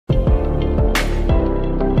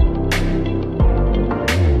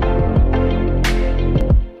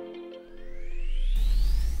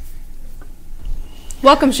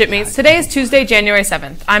Welcome, shipmates. Today is Tuesday, January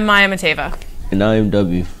 7th. I'm Maya Mateva. And I am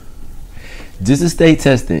W. Due to state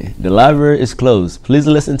testing, the library is closed. Please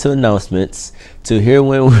listen to announcements to hear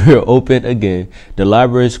when we're open again. The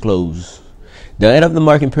library is closed. The end of the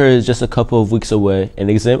marking period is just a couple of weeks away, and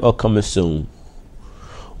exams are coming soon.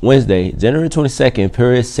 Wednesday, January 22nd,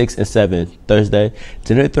 period 6 and 7. Thursday,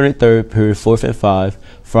 January 23rd, period 4th and 5.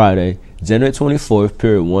 Friday, January 24th,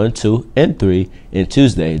 period 1, 2, and 3. And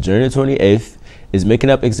Tuesday, January 28th, is making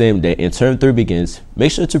up exam day and term 3 begins.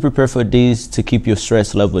 Make sure to prepare for these to keep your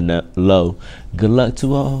stress level low. Good luck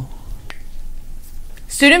to all.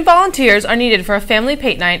 Student volunteers are needed for a family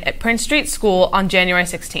paint night at Prince Street School on January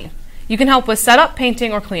 16th. You can help with setup,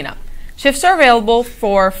 painting, or cleanup. Shifts are available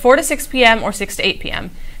for 4 to 6 p.m. or 6 to 8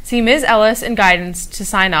 p.m. See Ms. Ellis in guidance to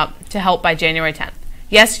sign up to help by January 10th.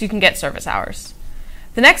 Yes, you can get service hours.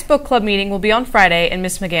 The next book club meeting will be on Friday in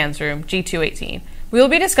Miss McGann's room, G218. We will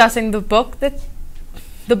be discussing the book,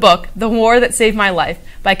 The War That Saved My Life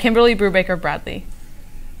by Kimberly Brubaker Bradley.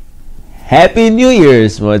 Happy New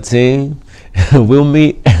Year's, my team. We'll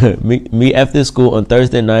meet after school on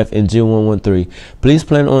Thursday night in G113. Please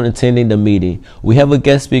plan on attending the meeting. We have a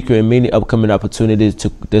guest speaker and many upcoming opportunities to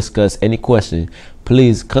discuss any question.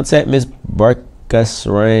 Please contact Ms.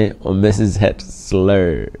 Barkasrain or Mrs.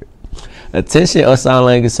 Hetzler. Attention all Sign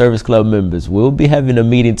Language Service Club members. We'll be having a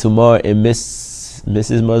meeting tomorrow in Mrs.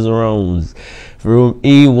 Mazarone's room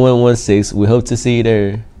E116. We hope to see you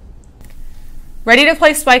there. Ready to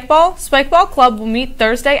play Spikeball? Spikeball Club will meet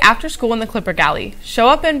Thursday after school in the Clipper Galley. Show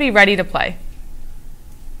up and be ready to play.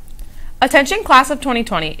 Attention class of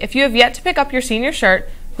 2020. If you have yet to pick up your senior shirt,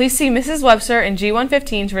 please see Mrs. Webster in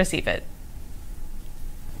G115 to receive it.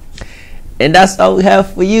 And that's all we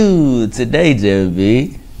have for you today,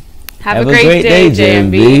 JMB. Have a great day,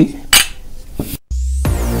 JMB.